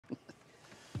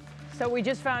So we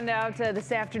just found out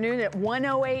this afternoon that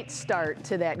 1:08 start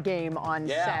to that game on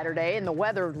Saturday, and the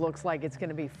weather looks like it's going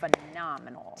to be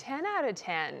phenomenal. 10 out of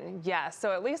 10, yes.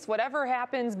 So at least whatever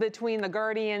happens between the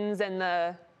Guardians and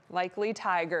the likely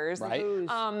Tigers. Right.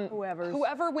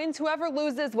 Whoever wins, whoever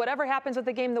loses, whatever happens with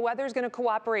the game, the weather's going to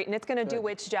cooperate and it's going to do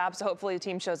its job. So hopefully the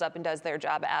team shows up and does their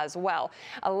job as well.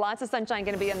 Lots of sunshine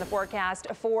going to be in the forecast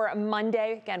for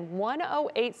Monday. Again,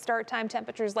 1:08 start time.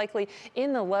 Temperatures likely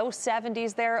in the low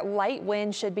 70s there. Light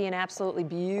wind, should be an absolutely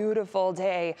beautiful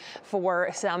day for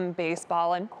some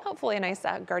baseball and hopefully a nice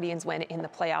Guardians win in the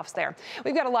playoffs there.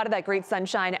 We've got a lot of that great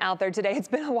sunshine out there today. It's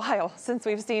been a while since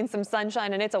we've seen some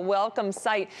sunshine and it's a welcome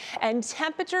sight. And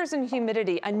temperatures and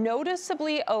humidity are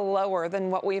noticeably lower than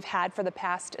what we've had for the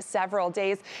past several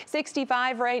days.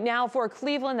 65 right now for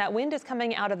Cleveland. That wind is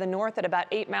coming out of the north at about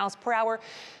 8 miles per hour.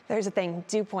 There's a thing,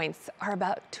 dew points are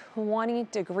about 20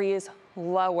 degrees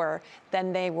lower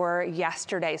than they were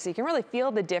yesterday. So you can really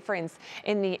feel the difference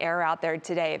in the air out there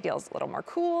today. It feels a little more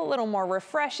cool, a little more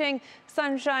refreshing.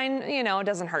 Sunshine, you know,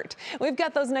 doesn't hurt. We've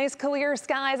got those nice clear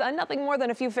skies, nothing more than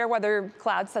a few fair weather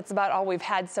clouds. That's about all we've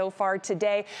had so far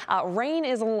today. Rain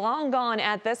is long gone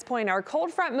at this point. Our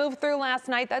cold front moved through last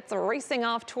night. That's racing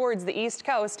off towards the east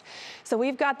coast. So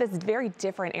we've got this very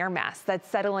different air mass that's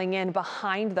settling in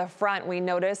behind the front. We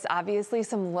notice obviously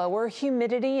some lower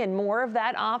humidity and more of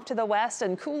that off to the west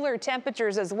and cooler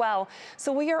temperatures as well.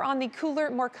 So we are on the cooler,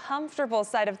 more comfortable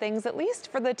side of things, at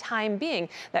least for the time being.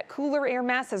 That cooler air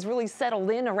mass has really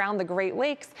settled in around the Great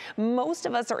Lakes. Most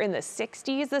of us are in the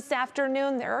 60s this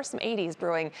afternoon. There are some 80s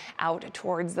brewing out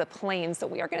towards the plains. So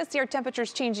we are going to see our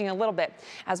temperatures changing a little bit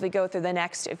as we go through the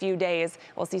next few days.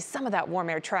 We'll see some of that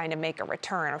warm air trying to make a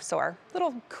return. So our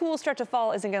little cool stretch of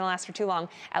fall isn't going to last for too long,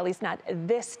 at least not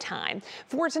this time.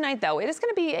 For tonight, though, it is going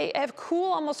to be a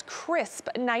cool, almost crisp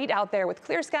night out there with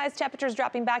clear skies, temperatures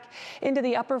dropping back into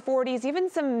the upper 40s. Even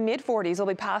some mid 40s will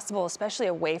be possible, especially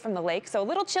away from the lake. So a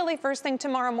little chilly first thing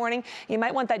tomorrow morning. You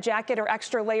might want that jacket or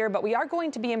extra layer, but we are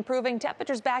going to be improving.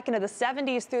 Temperatures back into the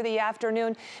 70s through the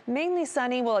afternoon. Mainly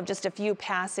sunny. We'll have just a few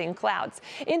passing clouds.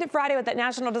 Into Friday with that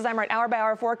National Design Right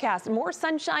hour-by-hour forecast. More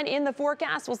sunshine in the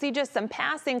forecast. We'll see just some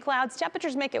passing clouds.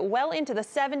 Temperatures make it well into the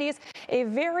 70s. A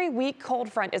very weak cold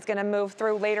front is going to move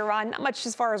through later on. Not much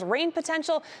as far as rain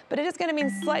potential, but it is going to mean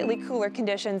slightly cooler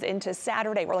conditions into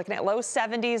Saturday. We're looking at low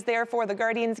 70s there for the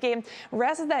Guardians game.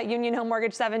 Rest of that Union Home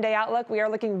Mortgage 7-day outlook. We are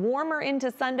looking warmer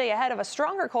into Sunday ahead of a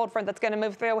stronger cold front that's going to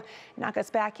move through, knock us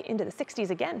back into the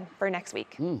 60s again for next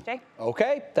week. Jay?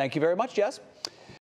 Okay. Thank you very much, Jess.